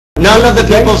None of the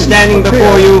people standing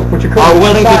before you are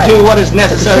willing to do what is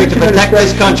necessary to protect this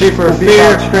country for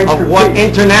fear of what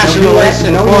internationalists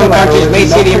in foreign countries may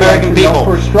see the American people.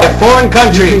 If foreign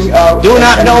countries do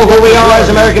not know who we are as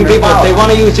American people, if they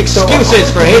want to use excuses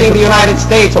for hating the United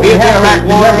States, be it the Iraq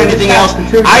War or anything else,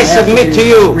 I submit to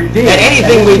you that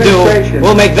anything we do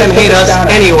will make them hate us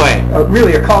anyway.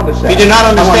 If you do not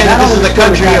understand that this is a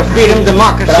country of freedom,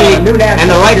 democracy, and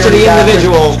the rights of the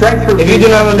individual, if you do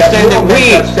not understand that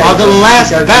we are the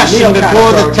last bastion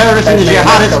before the terrorists and the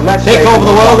jihadists take over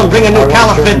the world and bring a new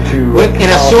caliphate in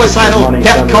a suicidal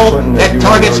death cult that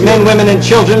targets men, women, and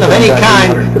children of any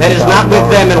kind that is not with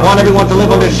them and want everyone to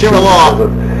live under Sharia law.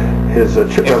 If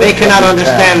they cannot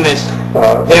understand this,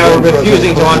 they are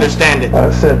refusing to understand it.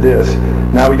 Said this.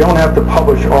 Now, we don't have to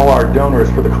publish all our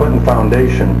donors for the Clinton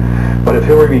Foundation, but if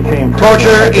Hillary became president,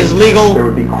 torture is legal. There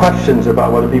would be questions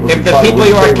about whether people. If the people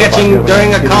you are catching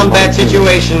during a combat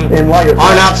situation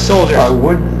are not soldiers,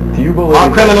 do you believe are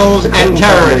criminals the and Clinton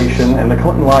terrorists? Foundation and the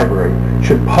Clinton Library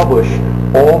should publish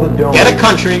all the donors Get a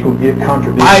country, who give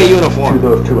contributions buy a uniform to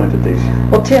those two entities?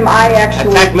 Well, Tim, I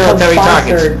actually Attack military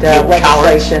co-sponsored targets, you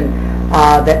legislation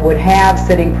that would have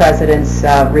sitting presidents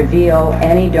reveal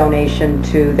any donation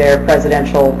to their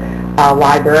presidential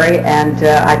library, and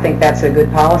I think that's a good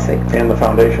policy. And the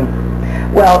foundation?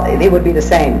 Well, it would be the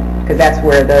same, because that's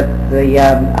where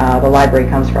the library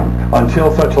comes from.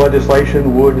 Until such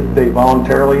legislation, would they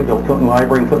voluntarily, the Clinton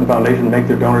Library and Clinton Foundation, make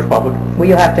their donors public? Well,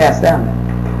 you'll have to ask them.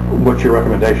 What's your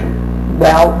recommendation?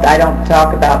 Well, I don't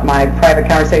talk about my private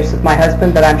conversations with my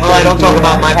husband, but I'm sure... Well, I don't talk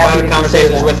about my happy private to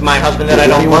conversations consider with my husband that I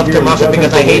don't love to muscle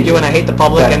because I hate you and I hate the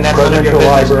public, and that's none of your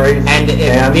business. And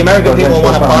if the American people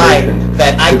want to buy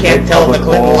that I can't tell the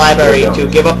Clinton Library to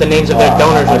give up the names of their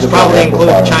donors, which probably include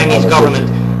the Chinese government,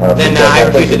 then I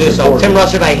refuse to do so. Tim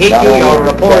Russert, I hate you, you're a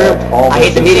reporter, I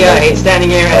hate the media, I hate standing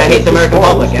here, and I hate the American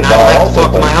public. And I would like to talk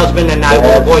to my husband, and I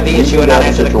will avoid the issue and not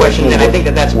answer the question, and I think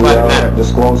that that's a private matter.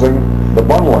 Disclosing the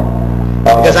bundling.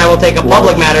 Because I will take a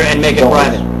public matter and make it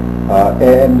private.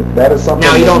 And that is something.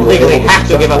 Now, you don't legally have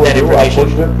to give up that information,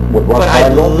 but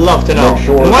I'd love to know.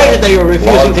 And why is it that you're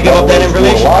refusing to give up that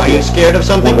information? Are you scared of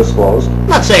something? I'm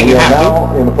not saying you have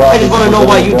to. I just want to know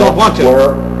why you don't want to.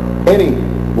 Where any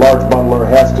large bundler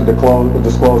has to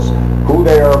disclose who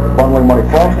they are bundling money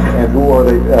from and who are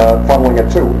they funneling it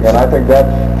to. And I think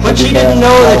that... But she didn't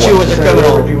know that she was a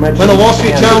criminal. When the Wall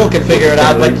Street Journal could figure it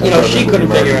out, but, she couldn't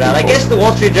figure it out. I guess the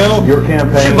Wall Street Journal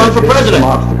should run for president.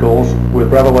 Obstacles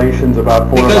with revelations about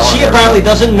because she apparently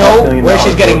doesn't know where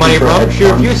she's getting money from. She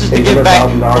refuses to give back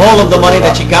all of the money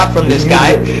that she got from this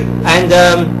guy. And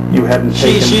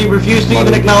she refused to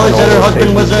even acknowledge that her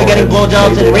husband was getting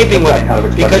blowjobs and raping women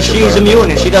because she's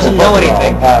immune and she doesn't know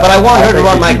anything. But I want her to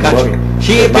run my country.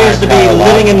 She appears to be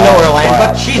living in nowhere land,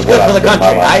 but she's good for the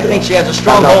country. I think she has a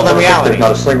strong hold on reality. There's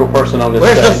not a single person on this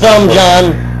Where's the thumb,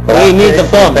 John? We need the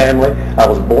thumb. Family. I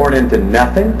was born into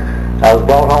nothing. I was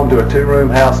brought home to a two-room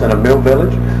house in a mill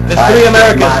village. There's three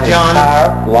Americas, John.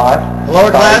 Life. Lower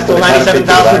class to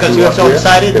 97,000 because you have so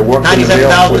decided,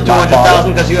 97,000 to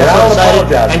 200,000 because you have so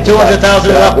decided, and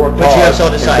 200,000 up which you have so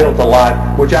decided. Built a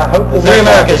life which I hope will three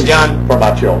Americas, John. For my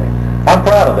children. I'm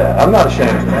proud of that. I'm not ashamed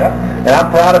of that. And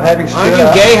I'm proud of having stood up.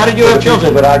 Aren't you gay? How did you have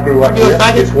children? That I grew up with.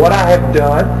 Excited? It's what I have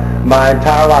done my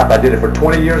entire life. I did it for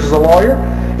 20 years as a lawyer.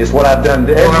 It's what I've done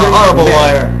to every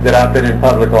minute that I've been in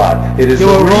public life. It is you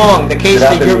were wrong. The case,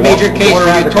 your major case where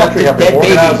you talked to dead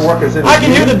babies. I can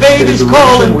hear the babies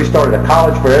calling. We started a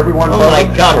college for everyone. Oh my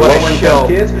God, what a show.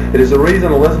 Kids. It is the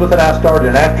reason Elizabeth and I started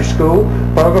an after-school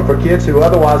program for kids who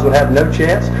otherwise would have no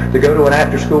chance to go to an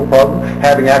after-school program,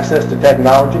 having access to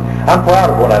technology. I'm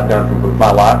proud of what I've done from my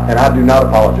life, and I do not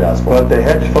apologize for it. But the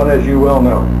hedge fund, as you well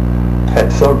know, had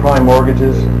subprime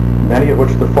mortgages, many of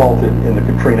which defaulted in the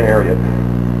Katrina area.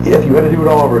 If you had to do it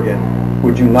all over again,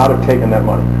 would you not have taken that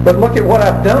money? But look at what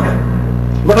I've done.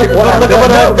 Look at what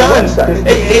I've done.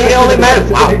 It only matters.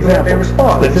 Wow.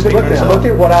 Look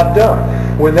at what I've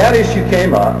done. When that issue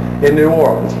came up in New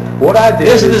Orleans, what I did...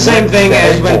 This is the same thing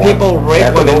as when people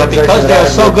rape women, but because they're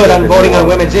so good on voting on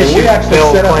women's issues,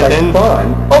 Bill Clinton,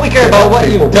 all we care about what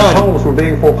you've done. Homes were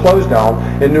being foreclosed on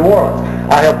in New Orleans.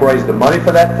 I helped raise the money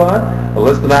for that fund.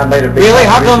 Elizabeth and I made a big... Really?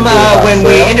 How come when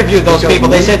we interviewed those people,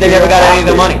 they said they never got any of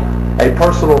the money? A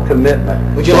personal commitment.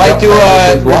 Would you like to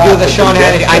review the Sean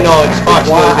Hannity? I know it's Fox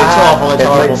News, it's awful, it's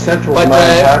horrible.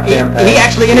 But he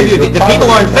actually interviewed the people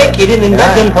aren't fake. He didn't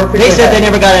invent them. They said they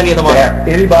never got any of the money.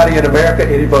 Anybody in America,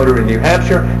 any voter in New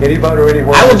Hampshire, any voter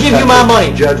anywhere. I will give you my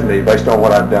money. Judge me based on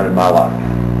what I've done in my life.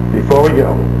 Before we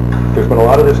go, there's been a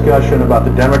lot of discussion about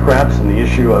the Democrats and the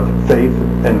issue of faith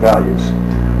and values.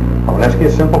 I want to ask you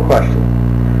a simple question.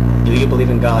 Do you believe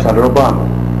in God? Under Obama,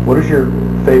 What is your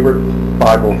favorite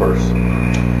Bible verse?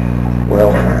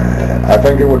 Well, I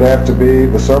think it would have to be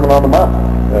the Sermon on the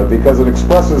Mount, because it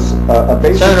expresses a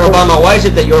basic... Senator Obama, why is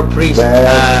it that your priest,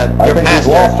 your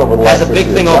pastor, has a big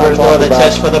thing over his door that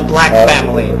says for the black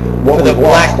family, for the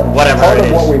black whatever it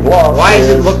is? Why does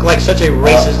it look like such a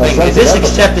racist thing? Is this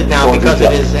accepted now because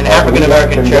it is an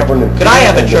African-American church? Could I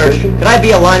have a church? Could I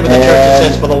be aligned with a church that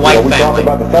says for the white family?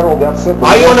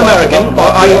 Are you an American or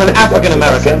are you an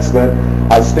African-American?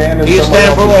 Do you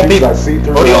stand for all people?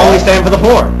 Or do you only stand for the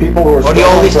poor? Or do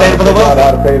you only stand for the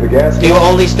wealthy? Do you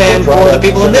only stand for the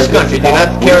people in this country? Do you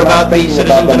not care about the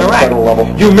citizens in Iraq?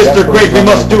 You, Mr. Great, we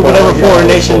must do whatever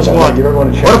foreign nations want.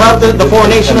 What about the foreign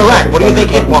nation Iraq? What do you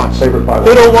think it wants? They don't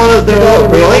want us there,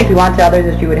 really? If you want to others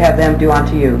as you would have them do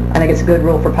unto you. I think it's a good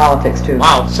rule for politics, too.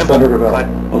 Wow, simple. But,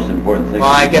 most important thing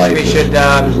well, I guess we should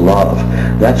is love.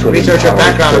 That's what research her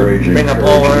background and bring up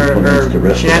all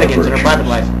her shenanigans in her private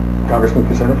life. Congressman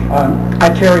Kucinich?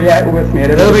 I carry that with me.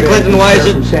 Hillary Clinton, why is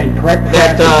it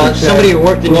that somebody who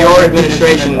worked in your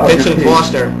administration, Vincent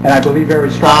Foster, and I believe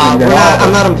very strongly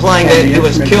I'm not implying that he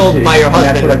was killed by your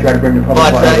husband,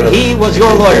 but he was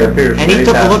your lawyer, and he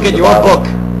took a look at your book,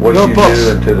 your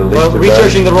books,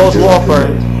 researching the Rose Law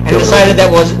Firm, and decided that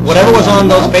whatever was on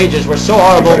those pages were so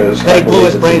horrible that he blew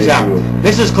his brains out.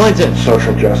 Mrs. Clinton,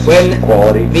 Social justice, when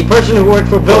equality. the person who worked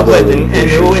for Bill Clinton, and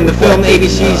who in the film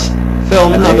ABC's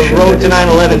film of The Road to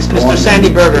 9/11, Mr. Sandy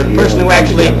Berger, the person who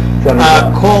actually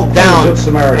called down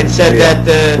and said that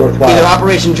either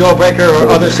Operation Jawbreaker or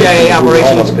other CIA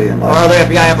operations or other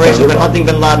FBI operations with hunting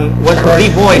bin Laden was the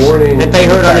voice that they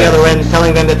heard on the other end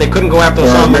telling them that they couldn't go after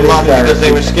Osama bin Laden because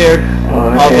they were scared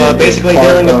of basically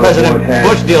dealing with President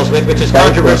Bush deals with, which is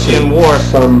controversy and war,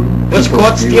 was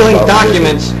caught stealing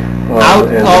documents out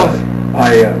of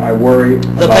I worry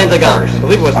the Pentagon. I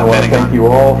believe it was the I want to Pentagon. thank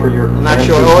you all for your... I'm not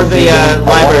sure, or the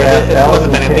library, it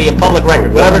wasn't the public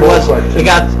record, whatever it was, he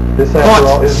got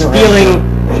caught stealing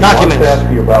documents.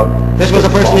 This was a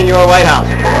person in your White House.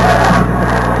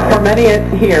 For many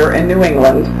here in New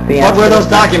England, the What were answer those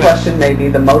to this documents? question may be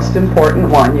the most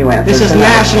important one you answer This is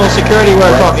tonight. national security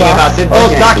we're talking about. Did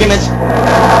those documents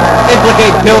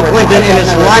implicate Bill Clinton in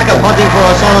his lack of hunting for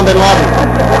Osama bin Laden?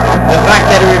 The fact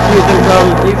that he refused him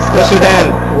from the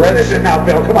Sudan?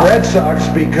 Red Sox,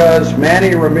 because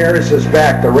Manny Ramirez is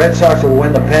back. The Red Sox will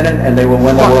win the pennant and they will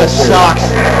win the Fuck World the Series. Sox.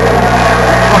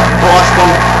 Fuck Boston.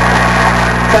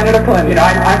 Senator Clinton.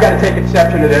 I've got to take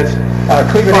exception to this.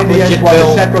 Cleveland Fuck Indians with you, won the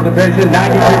Bill. Central Division,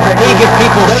 92 You give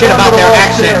people shit about their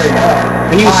accents,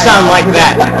 and you sound like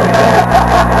that.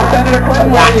 Senator Clinton,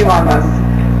 where are you on this?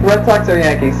 Red Sox or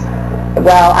Yankees?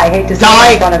 Well, I hate to say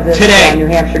Die in front of this today. New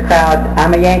Hampshire crowd,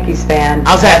 I'm a Yankees fan.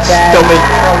 How's that, I've been stupid?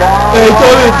 for a long, Hey,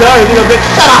 tell me to die, you know, bitch,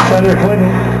 shut up! Senator Clinton,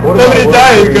 what Tell me to about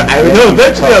die, World Series? I know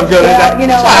eventually I'm gonna die. Well,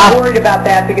 you know, Shut I'm up. worried about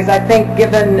that because I think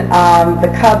given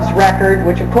the Cubs record,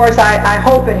 which of course I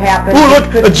hope it happens. Ooh,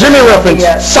 look, it could a Jimmy be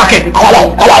reference. Suck it.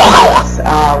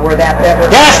 Where that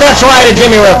was. Yes, that's right, a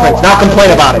Jimmy reference. Now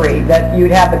complain about it. That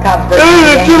you'd have the Cubs versus Ooh,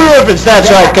 the a Jimmy Yankees. reference, that's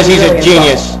right, because he's a Really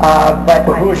genius. But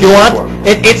You want?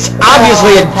 It's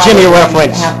obviously a Jimmy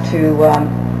reference. Have to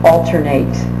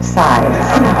alternate sides.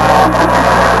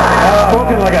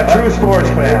 Spoken like a true sports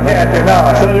fan.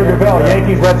 Senator Gravel,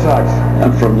 Yankees, Red Sox.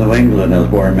 I'm from New England. I was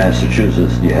born in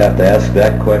Massachusetts. You have to ask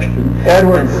that question.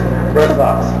 Edwards, Red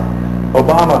Sox.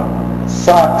 Obama,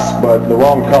 Sox, but the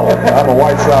wrong color. I'm a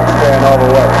White Sox fan all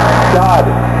the way.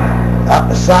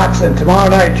 Dodd, Sox, and tomorrow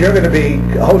night you're going to be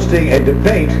hosting a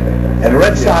debate in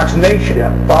Red Sox Nation.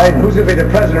 Biden, who's going to be the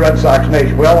president of Red Sox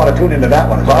Nation? We all want to tune into that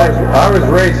one. I was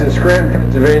raised in Scranton,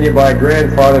 Pennsylvania by a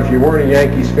grandfather. If you weren't a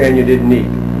Yankees fan, you didn't eat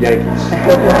Yankees.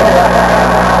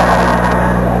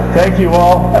 Thank you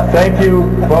all. Thank you,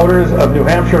 voters of New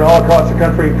Hampshire and all across the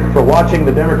country, for watching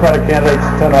the Democratic candidates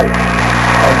tonight.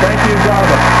 And thank you,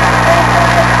 Jonathan.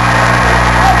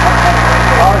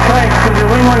 Our thanks to New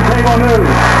England Cable News,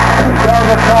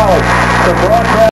 Dartmouth College, for broadcasting.